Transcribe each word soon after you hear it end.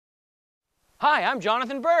Hi, I'm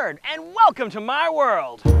Jonathan Bird, and welcome to my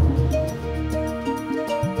world.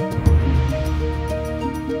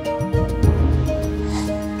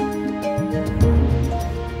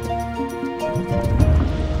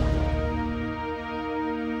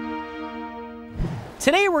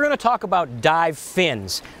 Today we're going to talk about dive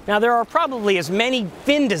fins. Now there are probably as many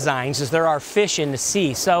fin designs as there are fish in the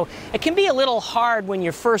sea, so it can be a little hard when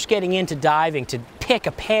you're first getting into diving to pick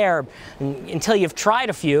a pair until you've tried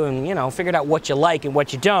a few and figured out what you like and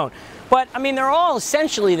what you don't. But I mean, they're all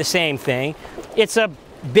essentially the same thing. It's a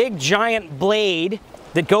big giant blade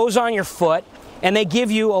that goes on your foot, and they give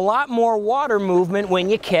you a lot more water movement when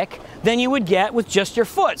you kick than you would get with just your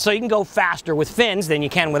foot. So you can go faster with fins than you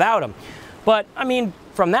can without them. But, I mean,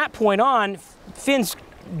 from that point on, fins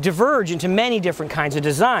diverge into many different kinds of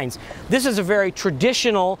designs. This is a very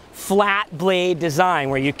traditional flat blade design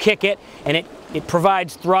where you kick it and it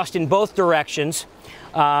provides thrust in both directions.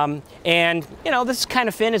 This kind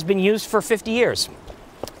of fin has been used for 50 years.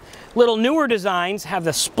 Little newer designs have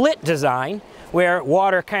the split design where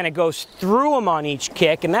water kind of goes through them on each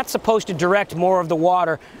kick, and that's supposed to direct more of the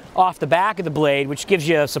water off the back of the blade, which gives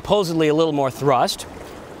you supposedly a little more thrust.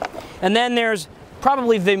 And then there's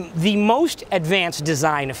probably the most advanced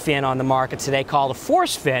design of fin on the market today, called a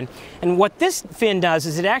force fin. And what this fin does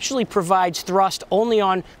is it actually provides thrust only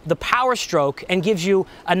on the power stroke and gives you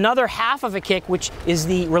another half of a kick, which is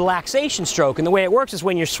the relaxation stroke. And the way it works is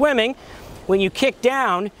when you're swimming, when you kick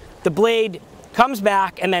down, the blade comes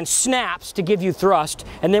back and then snaps to give you thrust.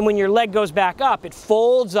 And then when your leg goes back up, it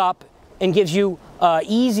folds up and gives you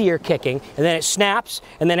easier kicking, and then it snaps,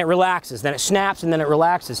 and then it relaxes, then it snaps, and then it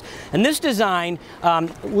relaxes. And this design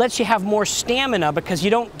lets you have more stamina because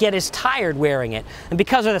you don't get as tired wearing it. And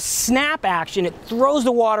because of the snap action, it throws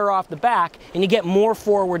the water off the back, and you get more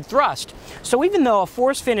forward thrust. So even though a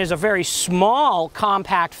force fin is a very small,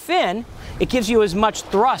 compact fin, it gives you as much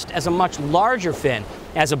thrust as a much larger fin.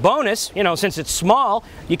 As a bonus, since it's small,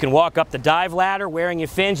 you can walk up the dive ladder wearing your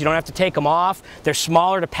fins. You don't have to take them off. They're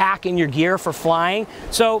smaller to pack in your gear for flying.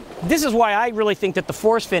 So this is why I really think that the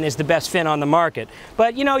force fin is the best fin on the market.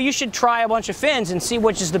 But you should try a bunch of fins and see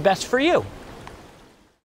which is the best for you.